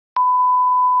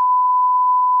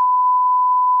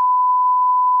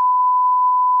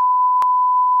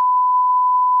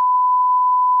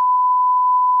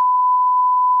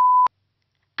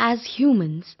As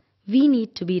humans, we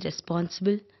need to be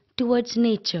responsible towards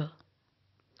nature.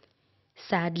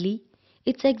 Sadly,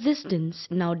 its existence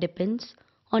now depends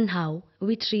on how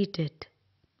we treat it.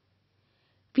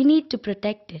 We need to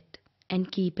protect it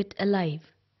and keep it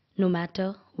alive, no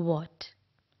matter what.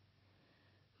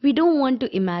 We don't want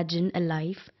to imagine a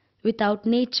life without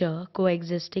nature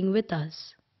coexisting with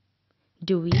us,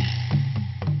 do we?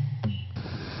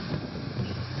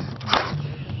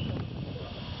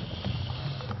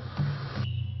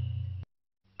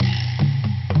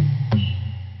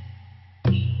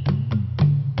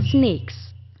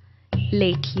 Snakes.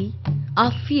 Lately,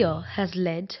 our fear has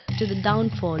led to the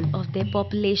downfall of their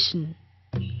population.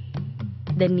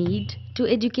 The need to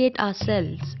educate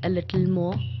ourselves a little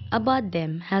more about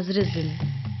them has risen.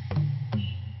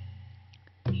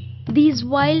 These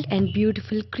wild and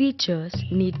beautiful creatures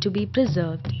need to be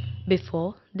preserved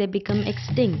before they become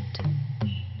extinct.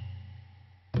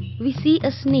 We see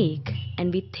a snake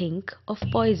and we think of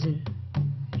poison,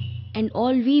 and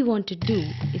all we want to do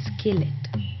is kill it.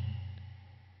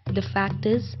 The fact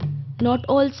is, not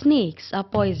all snakes are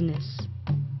poisonous.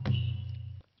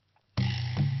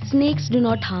 Snakes do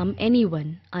not harm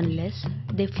anyone unless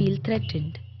they feel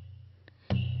threatened.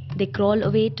 They crawl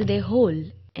away to their hole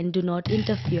and do not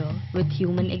interfere with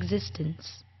human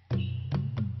existence.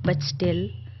 But still,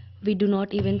 we do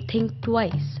not even think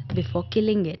twice before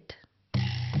killing it.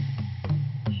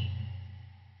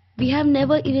 We have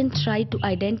never even tried to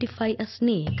identify a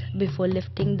snake before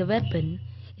lifting the weapon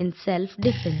in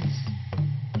self-defense.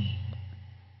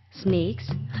 Snakes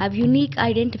have unique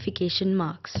identification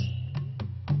marks.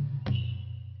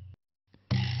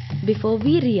 Before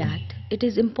we react, it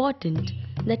is important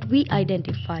that we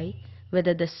identify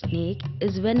whether the snake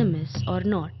is venomous or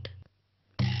not.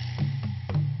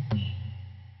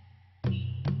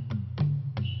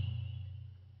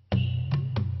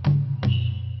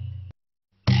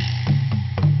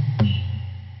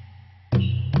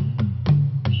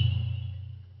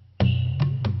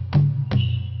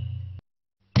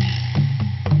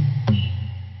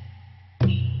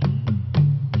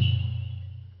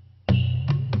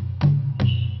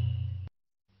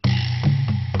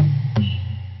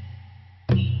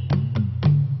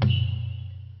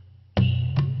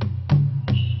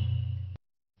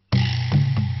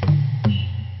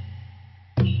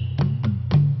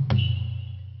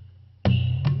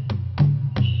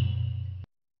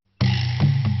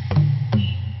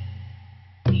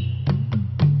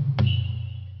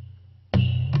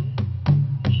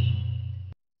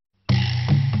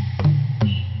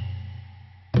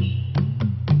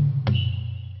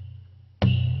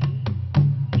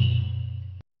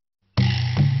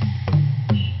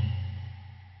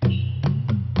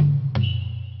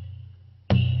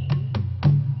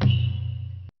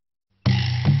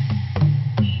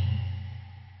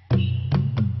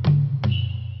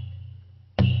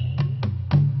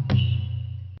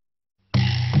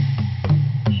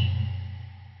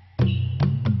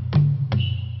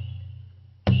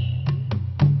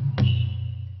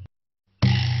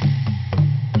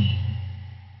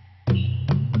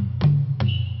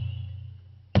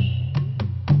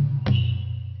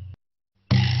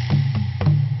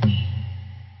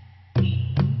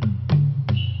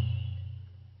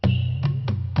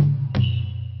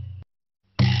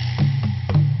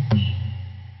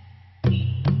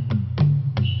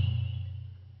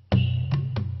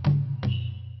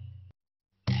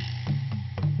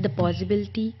 The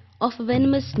possibility of a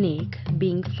venomous snake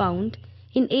being found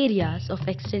in areas of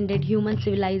extended human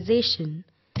civilization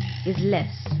is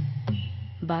less.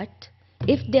 But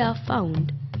if they are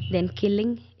found, then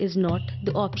killing is not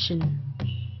the option.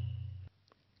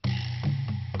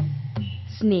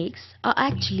 Snakes are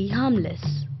actually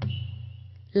harmless.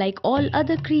 Like all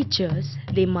other creatures,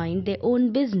 they mind their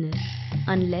own business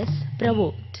unless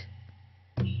provoked.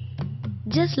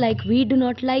 Just like we do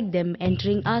not like them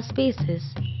entering our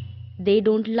spaces, they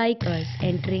don't like us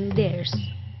entering theirs.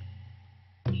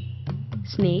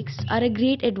 Snakes are a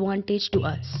great advantage to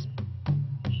us.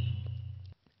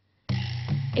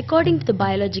 According to the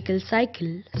biological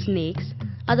cycle, snakes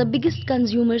are the biggest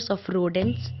consumers of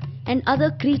rodents and other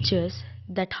creatures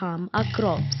that harm our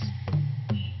crops,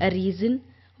 a reason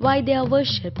why they are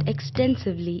worshipped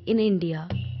extensively in India.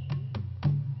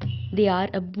 They are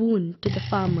a boon to the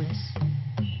farmers.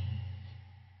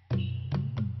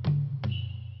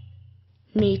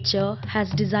 Nature has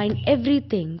designed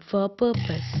everything for a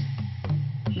purpose.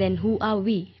 Then who are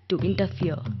we to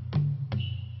interfere?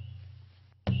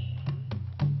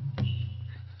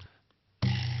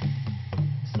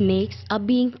 Snakes are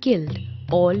being killed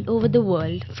all over the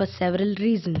world for several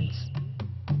reasons.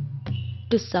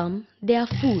 To some, they are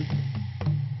food.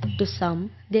 To some,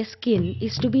 their skin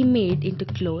is to be made into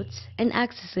clothes and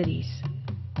accessories,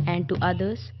 and to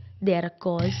others, they are a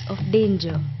cause of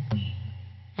danger.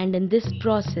 And in this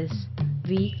process,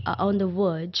 we are on the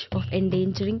verge of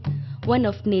endangering one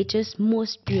of nature's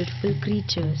most beautiful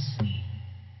creatures.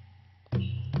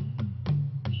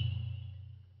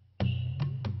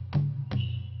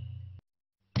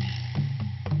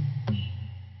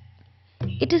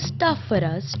 It is tough for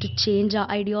us to change our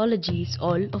ideologies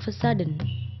all of a sudden.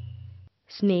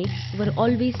 Snakes were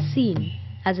always seen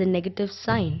as a negative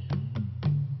sign.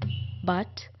 But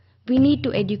we need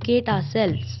to educate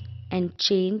ourselves and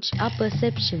change our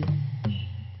perception.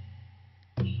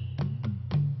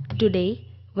 Today,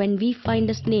 when we find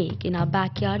a snake in our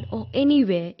backyard or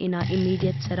anywhere in our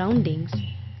immediate surroundings,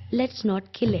 let's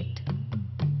not kill it.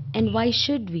 And why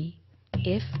should we,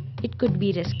 if it could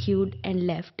be rescued and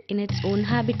left in its own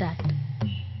habitat?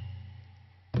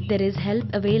 There is help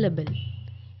available,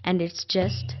 and it's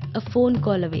just a phone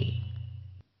call away.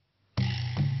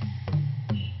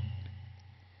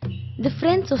 The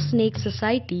Friends of Snake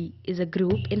Society is a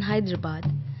group in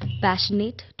Hyderabad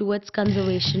passionate towards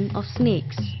conservation of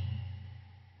snakes.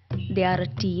 They are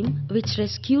a team which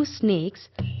rescues snakes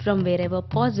from wherever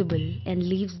possible and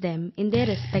leaves them in their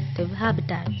respective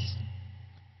habitats.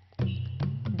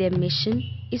 Their mission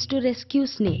is to rescue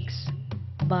snakes,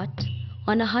 but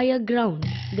on a higher ground,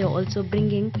 they are also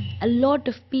bringing a lot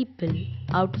of people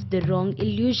out of the wrong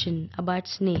illusion about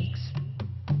snakes.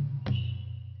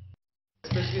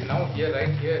 Especially now here, right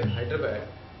here in Hyderabad,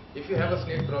 if you have a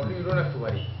snake problem, you don't have to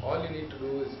worry. All you need to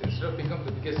do is, instead of picking up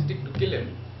the biggest stick to kill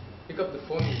him, pick up the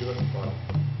phone and give us a call.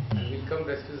 And we'll come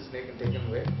rescue the snake and take him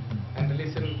away and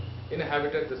release him in a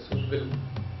habitat that's suitable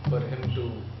for him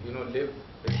to, live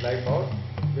his life out,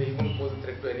 where he won't pose a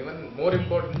threat to anyone. And more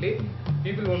importantly,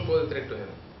 people won't pose a threat to him.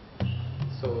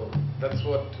 So that's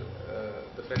what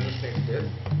the Friend of Snakes does.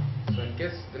 So in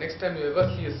case the next time you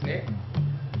ever see a snake,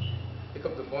 pick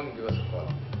up the phone and give us a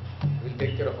call. We'll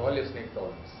take care of all your snake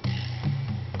problems.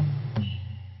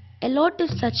 A lot of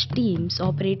such teams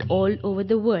operate all over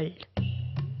the world.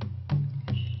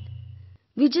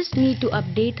 We just need to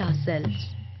update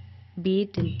ourselves, be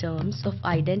it in terms of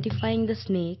identifying the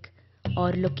snake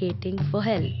or locating for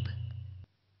help.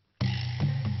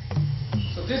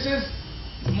 So this is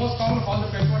the most common of all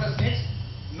the freshwater snakes,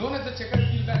 known as the checkered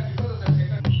keelback because of the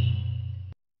checkered.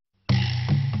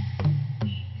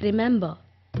 Remember,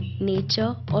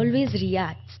 nature always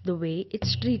reacts the way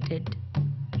it's treated.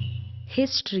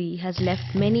 History has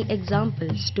left many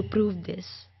examples to prove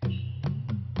this.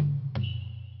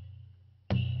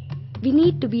 We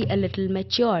need to be a little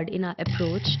matured in our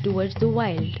approach towards the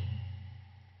wild.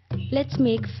 Let's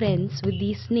make friends with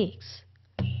these snakes.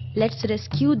 Let's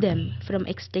rescue them from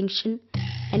extinction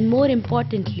and, more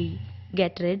importantly,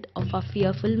 get rid of our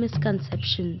fearful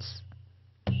misconceptions.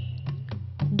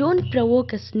 Don't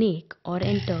provoke a snake or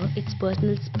enter its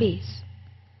personal space,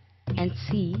 and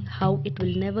see how it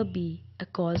will never be a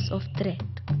cause of threat.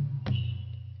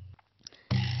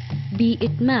 Be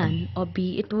it man or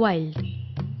be it wild,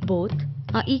 both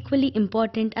are equally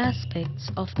important aspects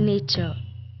of nature.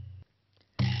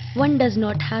 One does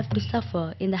not have to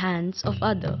suffer in the hands of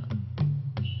other.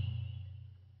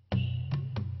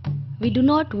 We do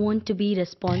not want to be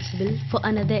responsible for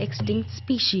another extinct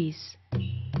species.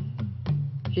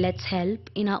 Let's help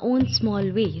in our own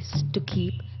small ways to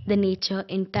keep the nature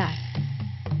intact.